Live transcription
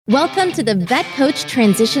Welcome to the Vet Coach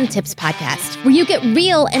Transition Tips Podcast, where you get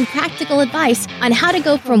real and practical advice on how to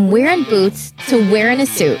go from wearing boots to wearing a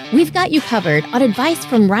suit. We've got you covered on advice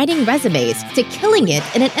from writing resumes to killing it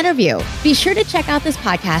in an interview. Be sure to check out this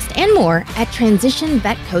podcast and more at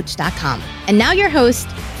transitionvetcoach.com. And now your host,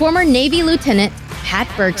 former Navy Lieutenant Pat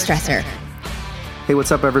Bergstresser. Hey,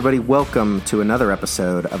 what's up, everybody? Welcome to another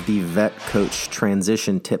episode of the Vet Coach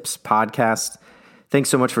Transition Tips Podcast. Thanks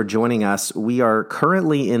so much for joining us. We are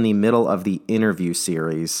currently in the middle of the interview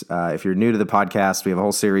series. If you're new to the podcast, we have a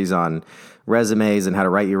whole series on resumes and how to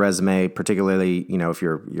write your resume, particularly, if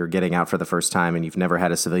you're getting out for the first time and you've never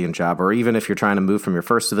had a civilian job, or even if you're trying to move from your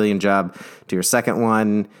first civilian job to your second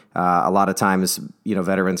one. A lot of times,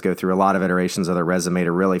 veterans go through a lot of iterations of their resume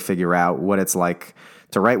to really figure out what it's like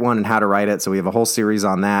to write one and how to write it. So we have a whole series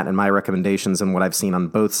on that and my recommendations and what I've seen on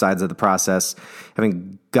both sides of the process,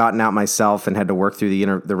 having gotten out myself and had to work through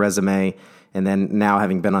the resume, and then now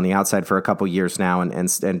having been on the outside for a couple years now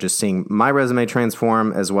and just seeing my resume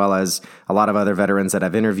transform, as well as a lot of other veterans that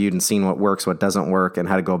I've interviewed and seen what works, what doesn't work, and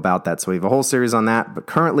how to go about that. So we have a whole series on that, but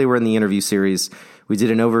currently we're in the interview series. We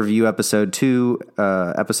did an overview episode 2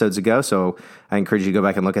 episodes ago, so I encourage you to go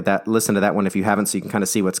back and look at that, listen to that one if you haven't, so you can kind of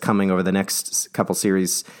see what's coming over the next couple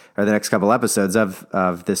series or the next couple episodes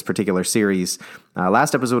of this particular series.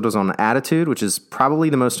 Last episode was on attitude, which is probably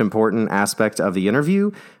the most important aspect of the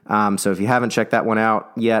interview. So if you haven't checked that one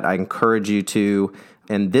out yet, I encourage you to.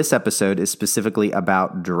 And this episode is specifically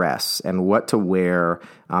about dress and what to wear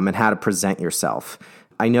and how to present yourself.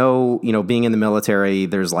 I know, being in the military,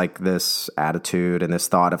 there's like this attitude and this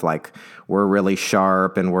thought of like, we're really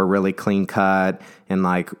sharp and we're really clean cut and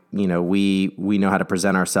like, we know how to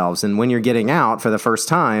present ourselves. And when you're getting out for the first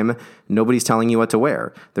time, nobody's telling you what to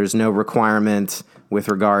wear. There's no requirement with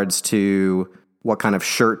regards to what kind of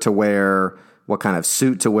shirt to wear, what kind of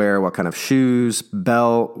suit to wear, what kind of shoes,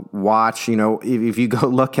 belt, watch. If you go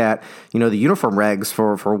look at, the uniform regs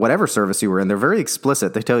for whatever service you were in, they're very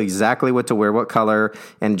explicit. They tell you exactly what to wear, what color,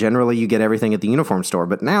 and generally you get everything at the uniform store.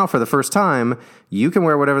 But now, for the first time, you can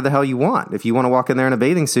wear whatever the hell you want. If you want to walk in there in a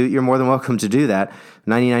bathing suit, you're more than welcome to do that.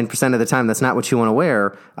 99% of the time, that's not what you want to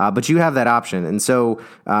wear, but you have that option. And so,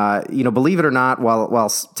 believe it or not, while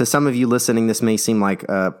to some of you listening, this may seem like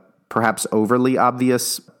perhaps overly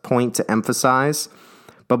obvious point to emphasize.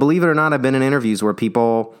 But believe it or not, I've been in interviews where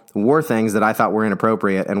people wore things that I thought were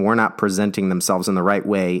inappropriate and were not presenting themselves in the right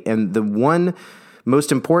way. And the one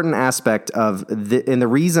most important aspect of and the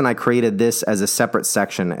reason I created this as a separate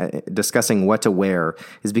section discussing what to wear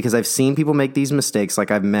is because I've seen people make these mistakes, like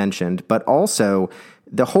I've mentioned, but also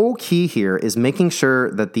the whole key here is making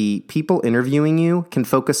sure that the people interviewing you can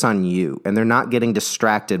focus on you and they're not getting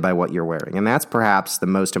distracted by what you're wearing. And that's perhaps the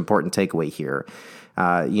most important takeaway here.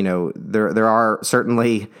 There are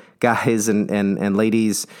certainly guys and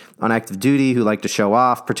ladies on active duty who like to show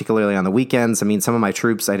off, particularly on the weekends. I mean, some of my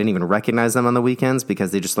troops, I didn't even recognize them on the weekends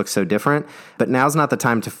because they just look so different. But now's not the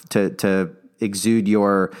time to exude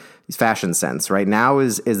your fashion sense, right? Now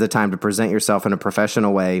is the time to present yourself in a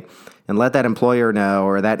professional way and let that employer know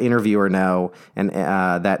or that interviewer know and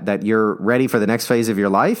that you're ready for the next phase of your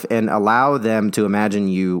life, and allow them to imagine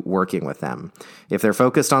you working with them. If they're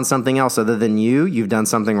focused on something else other than you've done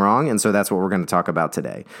something wrong. And so that's what we're going to talk about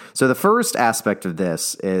today. So the first aspect of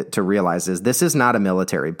this to realize is this is not a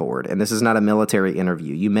military board and this is not a military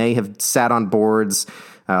interview. You may have sat on boards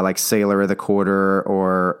like Sailor of the Quarter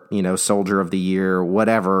or, Soldier of the Year,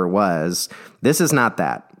 whatever it was. This is not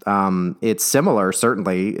that. It's similar,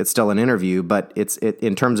 certainly. It's still an interview, but it's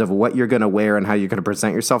in terms of what you're going to wear and how you're going to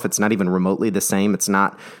present yourself, it's not even remotely the same. It's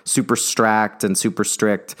not super stract and super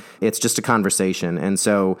strict. It's just a conversation. And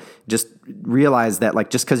so just realize that, like,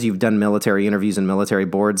 just because you've done military interviews and military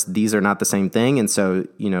boards, these are not the same thing. And so,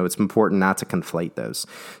 it's important not to conflate those.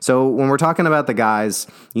 So when we're talking about the guys,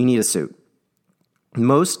 you need a suit.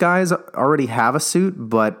 Most guys already have a suit,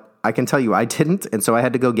 but I can tell you I didn't, and so I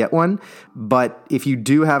had to go get one. But if you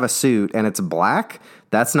do have a suit and it's black,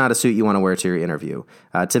 that's not a suit you want to wear to your interview.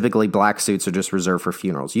 Typically, black suits are just reserved for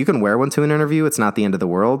funerals. You can wear one to an interview. It's not the end of the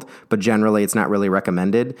world, but generally it's not really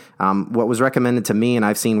recommended. What was recommended to me, and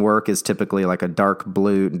I've seen work, is typically like a dark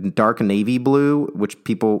navy blue, which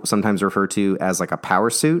people sometimes refer to as like a power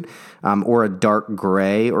suit, or a dark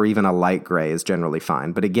gray, or even a light gray is generally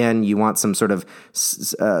fine. But again, you want some sort of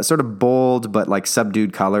bold but like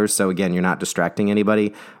subdued colors. So again, you're not distracting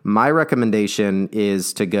anybody. My recommendation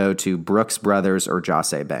is to go to Brooks Brothers or Joshua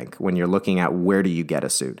Jose Bank when you're looking at where do you get a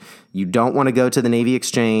suit. You don't want to go to the Navy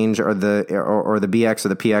Exchange or the BX or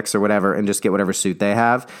the PX or whatever and just get whatever suit they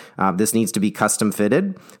have. This needs to be custom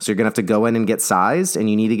fitted. So you're going to have to go in and get sized, and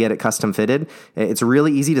you need to get it custom fitted. It's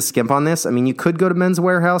really easy to skimp on this. I mean, you could go to Men's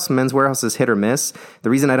Warehouse. Men's Warehouse is hit or miss. The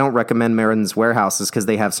reason I don't recommend Men's Warehouse is because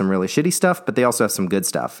they have some really shitty stuff, but they also have some good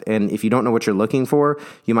stuff. And if you don't know what you're looking for,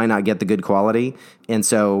 you might not get the good quality. And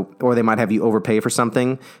so, or they might have you overpay for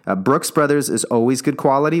something. Brooks Brothers is always good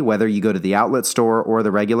quality, whether you go to the outlet store or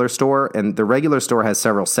the regular store. And the regular store has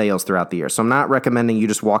several sales throughout the year. So I'm not recommending you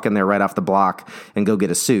just walk in there right off the block and go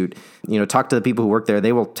get a suit. Talk to the people who work there.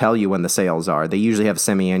 They will tell you when the sales are. They usually have a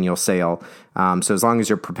semi-annual sale. So as long as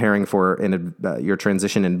you're preparing for your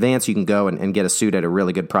transition in advance, you can go and get a suit at a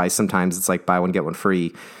really good price. Sometimes it's like buy one, get one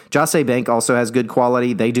free. Jose Bank also has good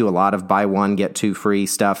quality. They do a lot of buy one, get two free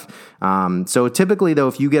stuff. So typically, though,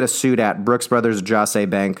 if you get a suit at Brooks Brothers or Jose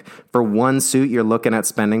Bank, for one suit, you're looking at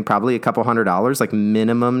spending probably a couple $100, like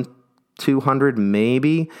minimum $200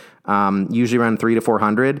 maybe. Usually around $300 to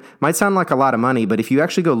 $400. Might sound like a lot of money, but if you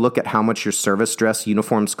actually go look at how much your service dress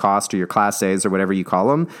uniforms cost, or your Class A's or whatever you call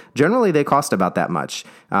them, generally they cost about that much.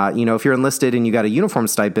 If you're enlisted and you got a uniform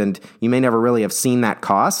stipend, you may never really have seen that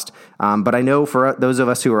cost. But I know for those of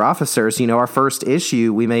us who are officers, our first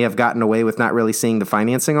issue, we may have gotten away with not really seeing the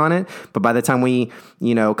financing on it. But by the time we,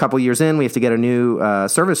 a couple years in, we have to get a new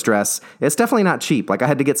service dress, it's definitely not cheap. Like I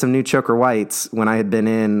had to get some new choker whites when I had been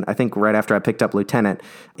in, I think right after I picked up lieutenant.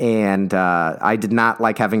 And I did not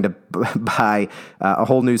like having to buy a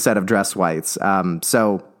whole new set of dress whites.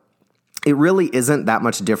 So it really isn't that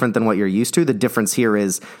much different than what you're used to. The difference here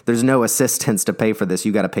is there's no assistance to pay for this.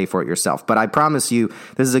 You got to pay for it yourself. But I promise you,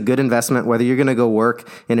 this is a good investment. Whether you're going to go work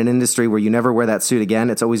in an industry where you never wear that suit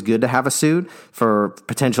again, it's always good to have a suit for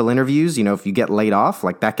potential interviews. If you get laid off,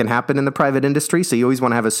 like that can happen in the private industry. So you always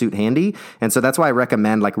want to have a suit handy. And so that's why I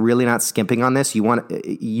recommend like really not skimping on this.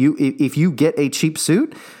 If you get a cheap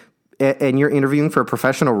suit and you're interviewing for a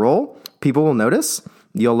professional role, people will notice.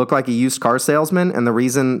 You'll look like a used car salesman, and the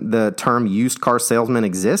reason the term used car salesman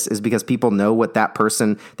exists is because people know what that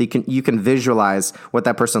person, you can visualize what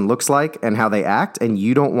that person looks like and how they act, and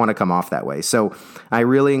you don't want to come off that way. So I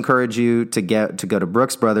really encourage you to go to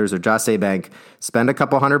Brooks Brothers or Jose Bank, spend a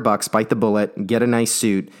couple $100, bite the bullet, get a nice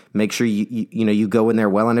suit, make sure you go in there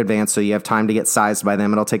well in advance so you have time to get sized by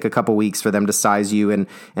them. It'll take a couple weeks for them to size you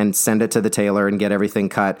and send it to the tailor and get everything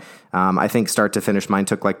cut. I think start to finish, mine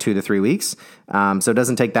took like 2 to 3 weeks. So it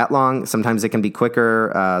doesn't take that long. Sometimes it can be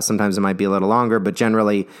quicker. Sometimes it might be a little longer, but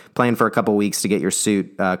generally plan for a couple weeks to get your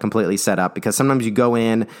suit completely set up, because sometimes you go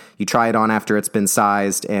in, you try it on after it's been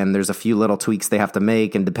sized, and there's a few little tweaks they have to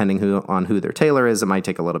make, and depending on who their tailor is, it might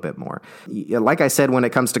take a little bit more. Like I said, when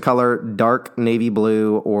it comes to color, dark navy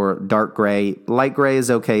blue or dark gray, light gray is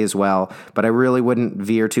okay as well, but I really wouldn't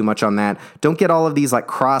veer too much on that. Don't get all of these like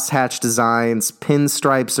crosshatch designs.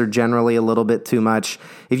 Pinstripes are generally a little bit too much.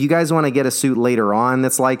 If you guys want to get a suit later on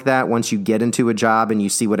that's like that, once you get into a job and you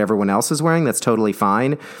see what everyone else is wearing, that's totally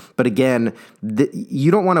fine. But again,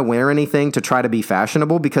 you don't want to wear anything to try to be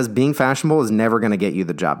fashionable, because being fashionable is never going to get you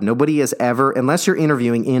the job. Nobody has ever, unless you're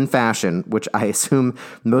interviewing in fashion, which I assume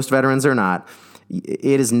most veterans are not,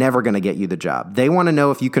 it is never going to get you the job. They want to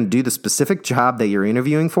know if you can do the specific job that you're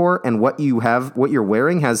interviewing for, and what you're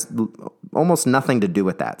wearing has almost nothing to do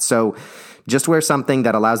with that. So just wear something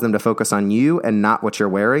that allows them to focus on you and not what you're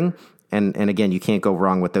wearing. And again, you can't go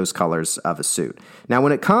wrong with those colors of a suit. Now,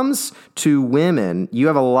 when it comes to women, you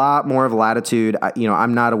have a lot more of latitude.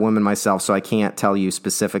 I'm not a woman myself, so I can't tell you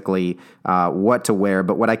specifically what to wear.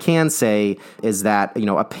 But what I can say is that,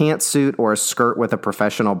 a pantsuit or a skirt with a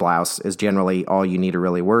professional blouse is generally all you need to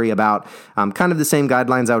really worry about. Kind of the same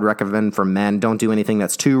guidelines I would recommend for men. Don't do anything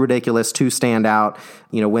that's too ridiculous, too stand out.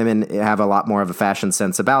 Women have a lot more of a fashion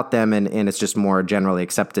sense about them, and it's just more generally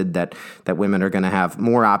accepted that women are going to have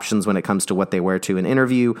more options when it comes to what they wear to an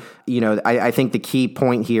interview. I think the key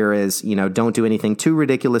point here is, don't do anything too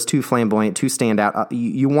ridiculous, too flamboyant, too stand out.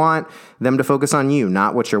 You want them to focus on you,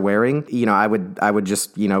 not what you're wearing. I would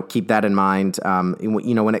just, keep that in mind.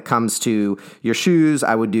 When it comes to your shoes,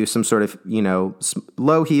 I would do some sort of,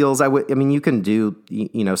 low heels. You can do,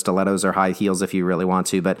 stilettos or high heels if you really want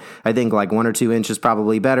to, but I think like 1 or 2 inches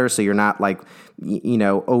probably better. So you're not like,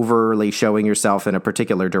 overly showing yourself in a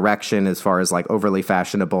particular direction as far as like overly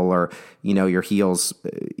fashionable, or, your heels.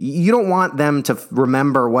 You don't want them to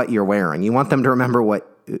remember what you're wearing. You want them to remember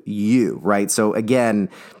right? So again,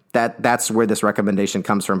 that's where this recommendation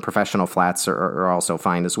comes from. Professional flats are also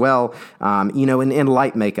fine as well. In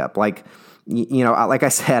light makeup, like, like I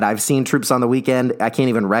said, I've seen troops on the weekend. I can't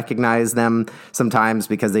even recognize them sometimes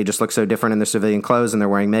because they just look so different in their civilian clothes and they're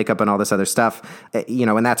wearing makeup and all this other stuff,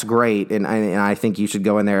 and that's great. And I think you should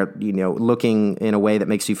go in there, looking in a way that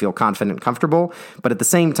makes you feel confident and comfortable. But at the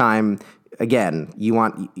same time, again, you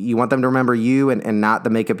want them to remember you and not the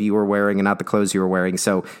makeup you were wearing and not the clothes you were wearing.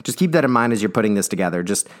 So just keep that in mind as you're putting this together.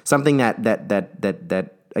 Just something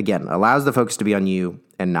that again allows the focus to be on you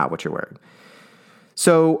and not what you're wearing.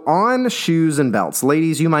 So on shoes and belts,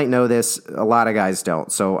 ladies, you might know this. A lot of guys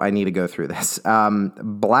don't, so I need to go through this.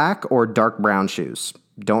 Black or dark brown shoes.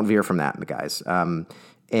 Don't veer from that, guys.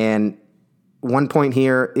 And one point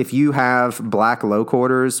here, if you have black low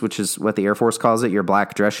quarters, which is what the Air Force calls it, your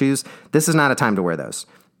black dress shoes, this is not a time to wear those.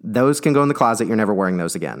 Those can go in the closet. You're never wearing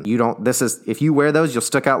those again. If you wear those, you'll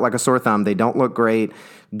stick out like a sore thumb. They don't look great.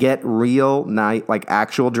 Get real, like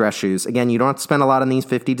actual dress shoes. Again, you don't have to spend a lot on these,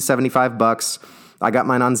 $50 to $75. I got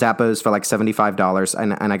mine on Zappos for like $75,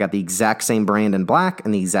 and I got the exact same brand in black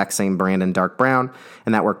and the exact same brand in dark brown,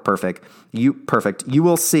 and that worked perfect. You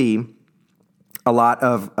will see a lot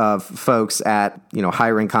of folks at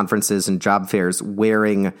hiring conferences and job fairs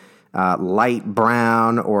wearing light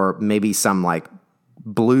brown or maybe some like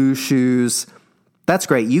blue shoes. That's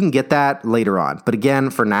great. You can get that later on. But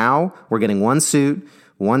again, for now, we're getting one suit,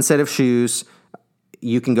 one set of shoes.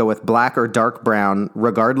 You can go with black or dark brown,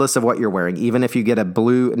 regardless of what you're wearing. Even if you get a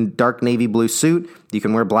blue and dark navy blue suit, you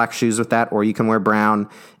can wear black shoes with that, or you can wear brown.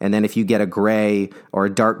 And then if you get a gray or a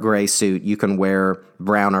dark gray suit, you can wear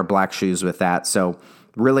brown or black shoes with that. So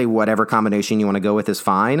really, whatever combination you want to go with is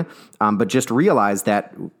fine. But just realize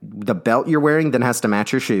that the belt you're wearing then has to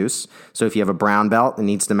match your shoes. So if you have a brown belt, it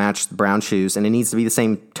needs to match the brown shoes, and it needs to be the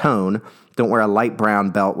same tone. Don't wear a light brown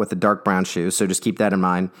belt with a dark brown shoe. So just keep that in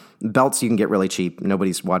mind. Belts you can get really cheap.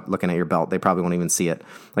 Nobody's looking at your belt. They probably won't even see it.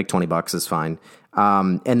 Like $20 is fine.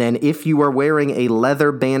 And then if you are wearing a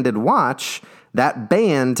leather banded watch, that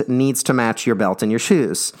band needs to match your belt and your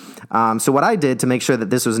shoes. So what I did to make sure that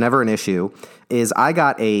this was never an issue is I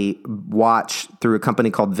got a watch through a company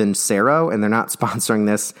called Vincero, and they're not sponsoring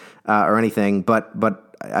this or anything, but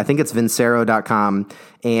I think it's Vincero.com,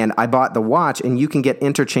 and I bought the watch, and you can get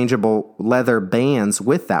interchangeable leather bands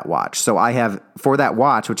with that watch. So I have, for that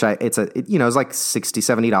watch, which it's like $60,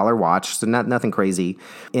 $70 watch, so nothing crazy,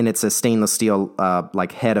 and it's a stainless steel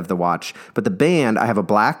like head of the watch. But the band, I have a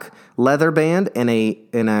black leather band and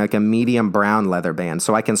a medium brown leather band,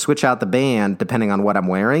 so I can switch out the band depending on what I'm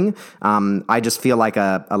wearing. I just feel like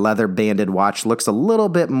a leather banded watch looks a little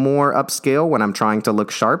bit more upscale when I'm trying to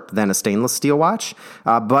look sharp than a stainless steel watch.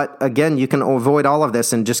 But again, you can avoid all of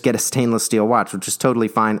this and just get a stainless steel watch, which is totally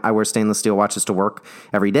fine. I wear stainless steel watches to work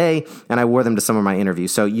every day, and I wore them to some of my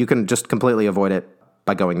interviews. So you can just completely avoid it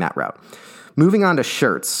by going that route. Moving on to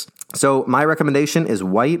shirts. So my recommendation is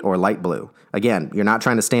white or light blue. Again, you're not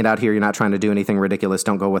trying to stand out here. You're not trying to do anything ridiculous.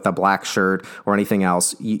 Don't go with a black shirt or anything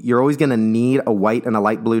else. You're always going to need a white and a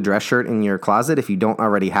light blue dress shirt in your closet if you don't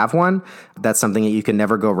already have one. That's something that you can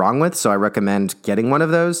never go wrong with. So I recommend getting one of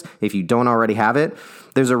those if you don't already have it.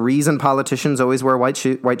 There's a reason politicians always wear white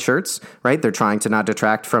shirts, right? They're trying to not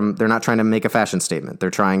detract from, they're not trying to make a fashion statement. They're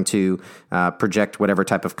trying to project whatever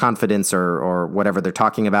type of confidence or whatever they're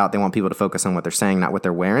talking about. They want people to focus on what they're saying, not what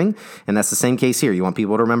they're wearing. And that's the same case here. You want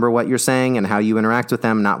people to remember what you're saying and how you interact with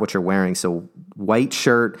them, not what you're wearing. So white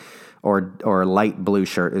shirt or light blue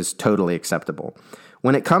shirt is totally acceptable.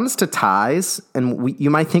 When it comes to ties, and you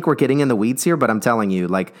might think we're getting in the weeds here, but I'm telling you,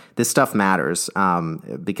 like, this stuff matters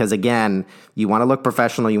because, again, you want to look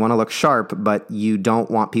professional, you want to look sharp, but you don't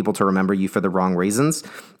want people to remember you for the wrong reasons.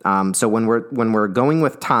 So when we're going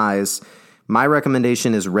with ties, my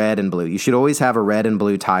recommendation is red and blue. You should always have a red and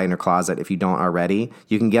blue tie in your closet if you don't already.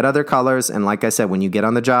 You can get other colors, and like I said, when you get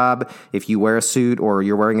on the job, if you wear a suit or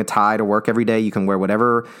you're wearing a tie to work every day, you can wear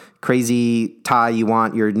whatever crazy tie you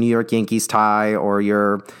want, your New York Yankees tie or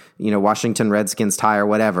your Washington Redskins tie or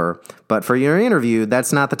whatever. But for your interview,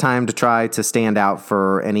 that's not the time to try to stand out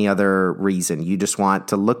for any other reason. You just want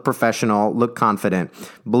to look professional, look confident.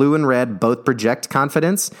 Blue and red both project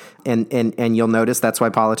confidence, and you'll notice that's why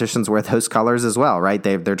politicians wear those colors as well, right?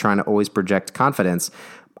 They're trying to always project confidence.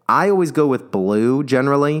 I always go with blue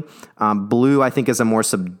generally. Blue, I think, is a more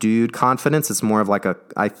subdued confidence. It's more of like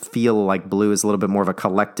I feel like blue is a little bit more of a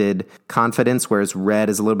collected confidence, whereas red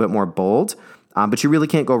is a little bit more bold. But you really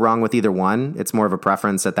can't go wrong with either one. It's more of a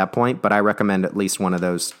preference at that point, but I recommend at least one of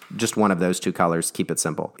those two colors. Keep it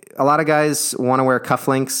simple. A lot of guys want to wear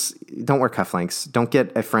cufflinks. Don't wear cufflinks. Don't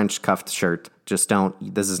get a French cuffed shirt. Just don't.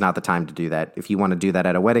 This is not the time to do that. If you want to do that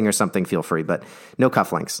at a wedding or something, feel free, but no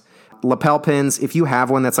cufflinks. Lapel pins, if you have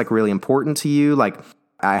one that's like really important to you, like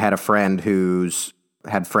I had a friend whose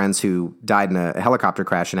had friends who died in a helicopter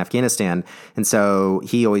crash in Afghanistan. And so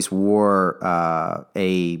he always wore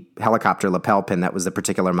a helicopter lapel pin that was the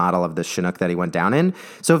particular model of the Chinook that he went down in.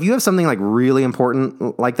 So if you have something like really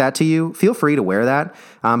important like that to you, feel free to wear that.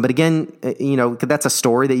 But again, that's a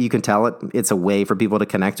story that you can tell. It's a way for people to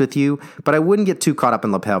connect with you. But I wouldn't get too caught up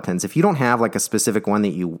in lapel pins. If you don't have like a specific one that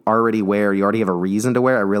you already wear, you already have a reason to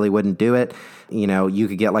wear, I really wouldn't do it. You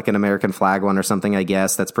could get like an American flag one or something, I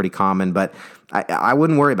guess. That's pretty common, but I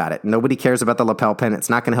wouldn't worry about it. Nobody cares about the lapel pin. It's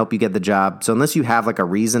not going to help you get the job. So unless you have like a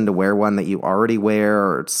reason to wear one that you already wear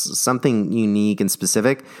or it's something unique and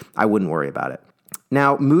specific, I wouldn't worry about it.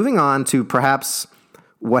 Now, moving on to perhaps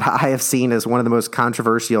what I have seen as one of the most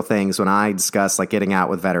controversial things when I discuss like getting out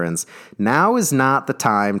with veterans. Now is not the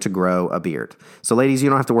time to grow a beard. So ladies, you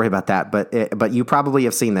don't have to worry about that, but you probably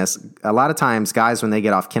have seen this. A lot of times guys, when they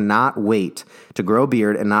get off, cannot wait to grow a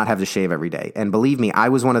beard and not have to shave every day. And believe me, I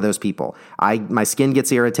was one of those people. My skin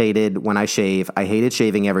gets irritated when I shave. I hated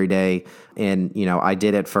shaving every day. And, I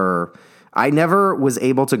did it I never was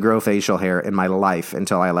able to grow facial hair in my life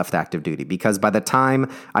until I left active duty, because by the time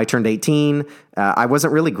I turned 18, I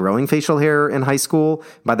wasn't really growing facial hair in high school.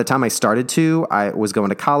 By the time I started to, I was going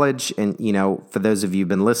to college. And, for those of you who've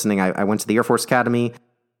been listening, I went to the Air Force Academy.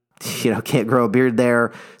 Can't grow a beard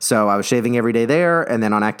there. So I was shaving every day there and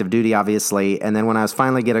then on active duty, obviously. And then when I was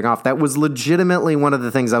finally getting off, that was legitimately one of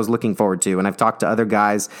the things I was looking forward to. And I've talked to other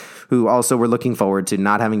guys who also were looking forward to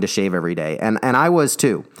not having to shave every day. And I was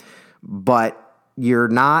too. But you're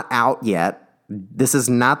not out yet. This is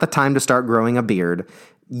not the time to start growing a beard.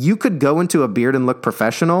 You could go into a beard and look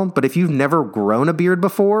professional, but if you've never grown a beard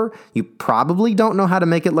before, you probably don't know how to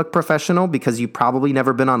make it look professional because you've probably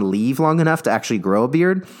never been on leave long enough to actually grow a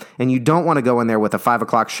beard. And you don't want to go in there with a 5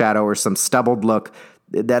 o'clock shadow or some stubbled look.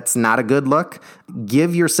 That's not a good look.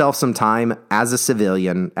 Give yourself some time as a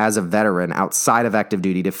civilian, as a veteran outside of active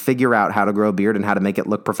duty to figure out how to grow a beard and how to make it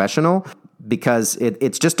look professional, because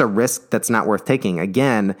it's just a risk that's not worth taking.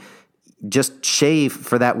 Again, just shave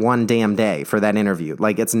for that one damn day for that interview.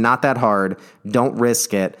 Like, it's not that hard. Don't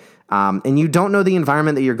risk it. And you don't know the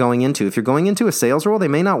environment that you're going into. If you're going into a sales role, they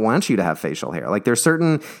may not want you to have facial hair. Like, there's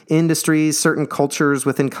certain industries, certain cultures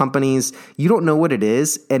within companies. You don't know what it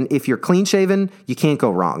is. And if you're clean shaven, you can't go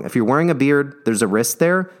wrong. If you're wearing a beard, there's a risk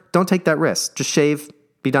there. Don't take that risk. Just shave,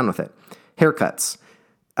 be done with it. Haircuts.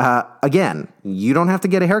 Again, you don't have to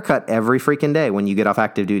get a haircut every freaking day when you get off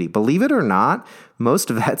active duty. Believe it or not, most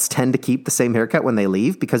vets tend to keep the same haircut when they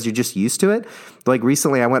leave because you're just used to it. Like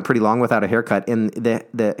recently, I went pretty long without a haircut, and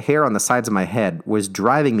the hair on the sides of my head was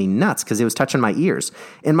driving me nuts because it was touching my ears.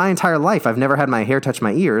 In my entire life, I've never had my hair touch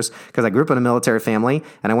my ears because I grew up in a military family,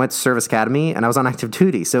 and I went to service academy, and I was on active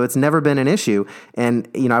duty. So it's never been an issue. And,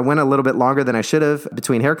 I went a little bit longer than I should have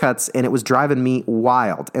between haircuts, and it was driving me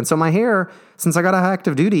wild. And so my hair, since I got out of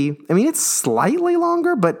active duty, it's slightly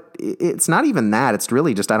longer, but it's not even that. It's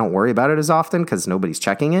really just I don't worry about it as often because nobody's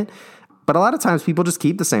checking it. But a lot of times people just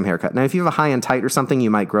keep the same haircut. Now, if you have a high and tight or something,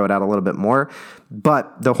 you might grow it out a little bit more.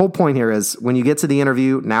 But the whole point here is when you get to the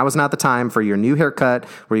interview, now is not the time for your new haircut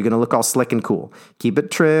where you're going to look all slick and cool. Keep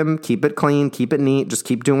it trim, keep it clean, keep it neat. Just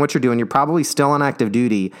keep doing what you're doing. You're probably still on active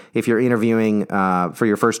duty if you're interviewing for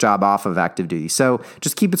your first job off of active duty. So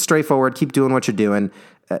just keep it straightforward. Keep doing what you're doing.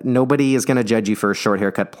 Nobody is going to judge you for a short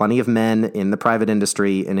haircut. Plenty of men in the private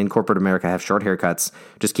industry and in corporate America have short haircuts.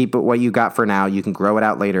 Just keep it what you got for now. You can grow it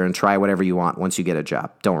out later and try whatever you want once you get a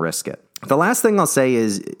job. Don't risk it. The last thing I'll say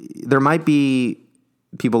is there might be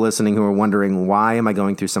people listening who are wondering, why am I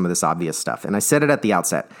going through some of this obvious stuff? And I said it at the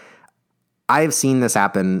outset. I've seen this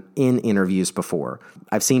happen in interviews before.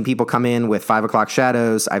 I've seen people come in with 5 o'clock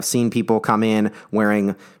shadows. I've seen people come in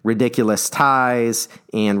wearing ridiculous ties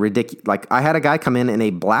and like I had a guy come in a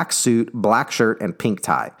black suit, black shirt, and pink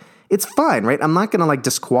tie. It's fine, right? I'm not going to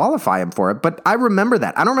disqualify him for it, but I remember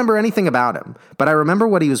that. I don't remember anything about him, but I remember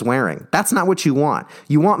what he was wearing. That's not what you want.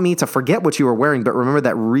 You want me to forget what you were wearing, but remember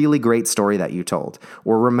that really great story that you told,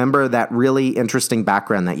 or remember that really interesting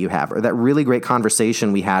background that you have, or that really great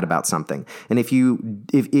conversation we had about something. And if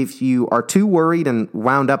you are too worried and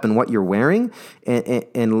wound up in what you're wearing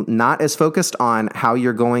and not as focused on how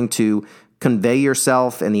you're going to convey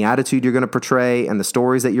yourself and the attitude you're going to portray and the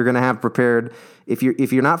stories that you're going to have prepared, if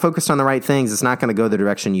you're not focused on the right things, it's not going to go the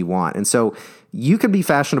direction you want. And so you could be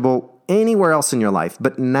fashionable anywhere else in your life,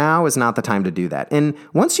 but now is not the time to do that. And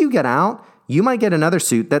once you get out, you might get another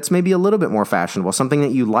suit that's maybe a little bit more fashionable, something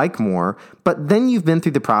that you like more, but then you've been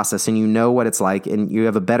through the process and you know what it's like and you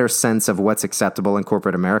have a better sense of what's acceptable in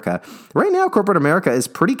corporate America. Right now, corporate America is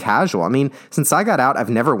pretty casual. Since I got out, I've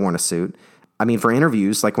never worn a suit. I mean, for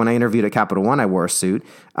interviews, like when I interviewed at Capital One, I wore a suit.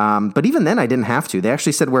 But even then I didn't have to. They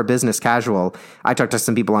actually said wear business casual. I talked to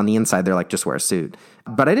some people on the inside. They're like, just wear a suit.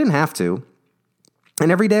 But I didn't have to.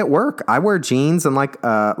 And every day at work, I wear jeans and like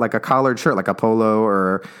a collared shirt, like a polo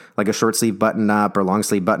or like a short sleeve button up or long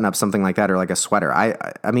sleeve button up, something like that, or like a sweater.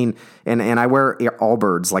 I mean, and I wear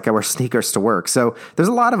Allbirds, like I wear sneakers to work. So there's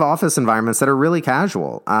a lot of office environments that are really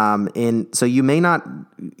casual. And so you may not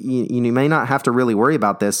have to really worry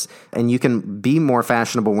about this, and you can be more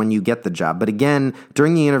fashionable when you get the job. But again,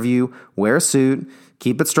 during the interview, wear a suit.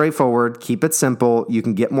 Keep it straightforward. Keep it simple. You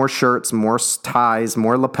can get more shirts, more ties,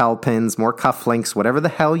 more lapel pins, more cufflinks, whatever the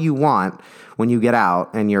hell you want when you get out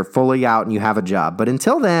and you're fully out and you have a job. But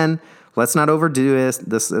until then, let's not overdo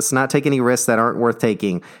this. Let's not take any risks that aren't worth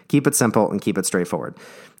taking. Keep it simple and keep it straightforward.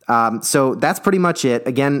 So that's pretty much it.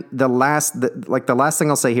 Again, the last thing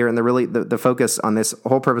I'll say here, and the focus on this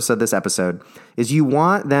whole purpose of this episode is you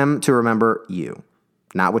want them to remember you,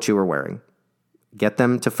 not what you were wearing. Get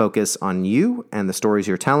them to focus on you and the stories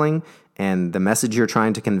you're telling and the message you're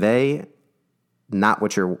trying to convey, not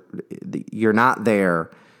what you're not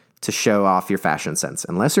there to show off your fashion sense.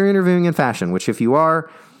 Unless you're interviewing in fashion, which if you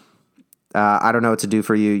are, I don't know what to do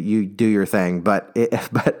for you. You do your thing, but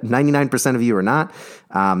 99% of you are not.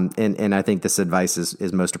 And I think this advice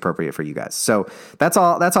is most appropriate for you guys. So that's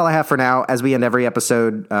all I have for now. As we end every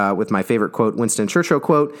episode with my favorite quote, Winston Churchill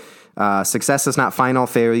quote. Success is not final.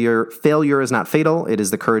 Failure is not fatal. It is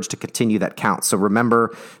the courage to continue that counts. So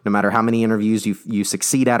remember, no matter how many interviews you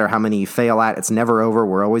succeed at or how many you fail at, it's never over.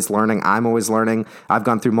 We're always learning. I'm always learning. I've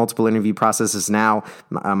gone through multiple interview processes now.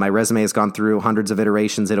 My resume has gone through hundreds of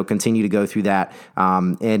iterations. It'll continue to go through that.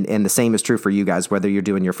 And the same is true for you guys, whether you're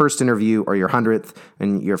doing your first interview or your 100th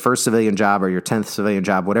and your first civilian job or your 10th civilian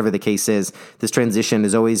job, whatever the case is, this transition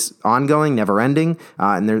is always ongoing, never ending.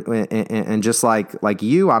 And just like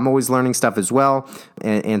you, I'm always learning stuff as well.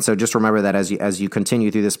 And so just remember that as you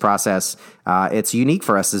continue through this process, it's unique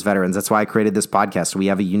for us as veterans. That's why I created this podcast. We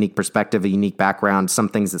have a unique perspective, a unique background. Some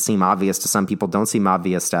things that seem obvious to some people don't seem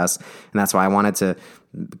obvious to us. And that's why I wanted to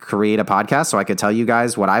create a podcast so I could tell you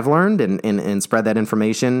guys what I've learned and spread that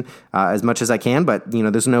information as much as I can. But,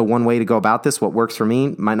 there's no one way to go about this. What works for me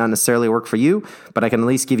might not necessarily work for you, but I can at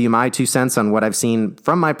least give you my 2 cents on what I've seen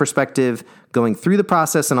from my perspective going through the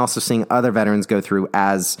process and also seeing other veterans go through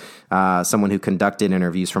as someone who conducted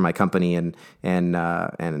interviews for my company and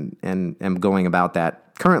am going about that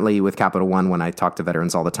currently with Capital One when I talk to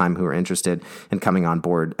veterans all the time who are interested in coming on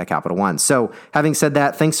board at Capital One. So having said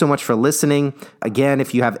that, thanks so much for listening. Again,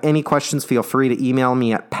 if you have any questions, feel free to email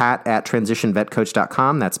me at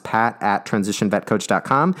pat@transitionvetcoach.com. That's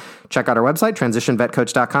pat@transitionvetcoach.com. Check out our website,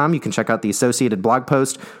 transitionvetcoach.com. You can check out the associated blog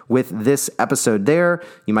post with this episode there.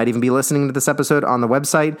 You might even be listening to this episode on the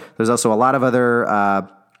website. There's also a lot of other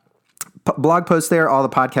blog posts there. All the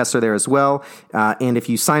podcasts are there as well. And if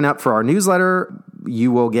you sign up for our newsletter,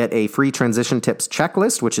 you will get a free transition tips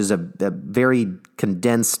checklist, which is a very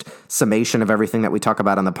condensed summation of everything that we talk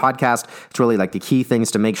about on the podcast. It's really like the key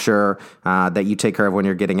things to make sure that you take care of when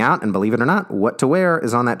you're getting out. And believe it or not, what to wear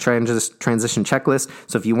is on that transition checklist.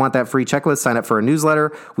 So if you want that free checklist, sign up for a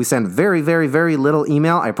newsletter. We send very, very, very little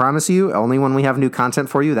email. I promise you, only when we have new content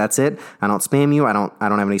for you. That's it. I don't spam you. I don't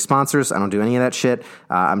have any sponsors. I don't do any of that shit.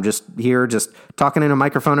 I'm just here, just talking in a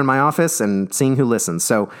microphone in my office and seeing who listens.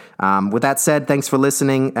 So with that said, thanks for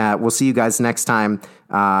listening. We'll see you guys next time.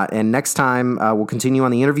 And next time we'll continue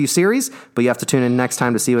on the interview series, but you have to tune in next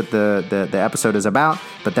time to see what the episode is about.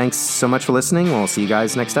 But thanks so much for listening. We'll see you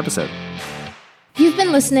guys next episode. You've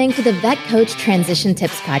been listening to the Vet Coach Transition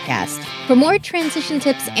Tips podcast. For more transition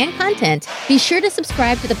tips and content, be sure to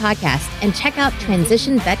subscribe to the podcast and check out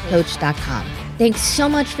transitionvetcoach.com. Thanks so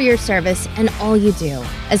much for your service and all you do.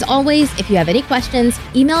 As always, if you have any questions,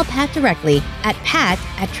 email Pat directly at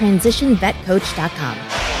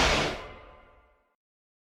pat@transitionvetcoach.com.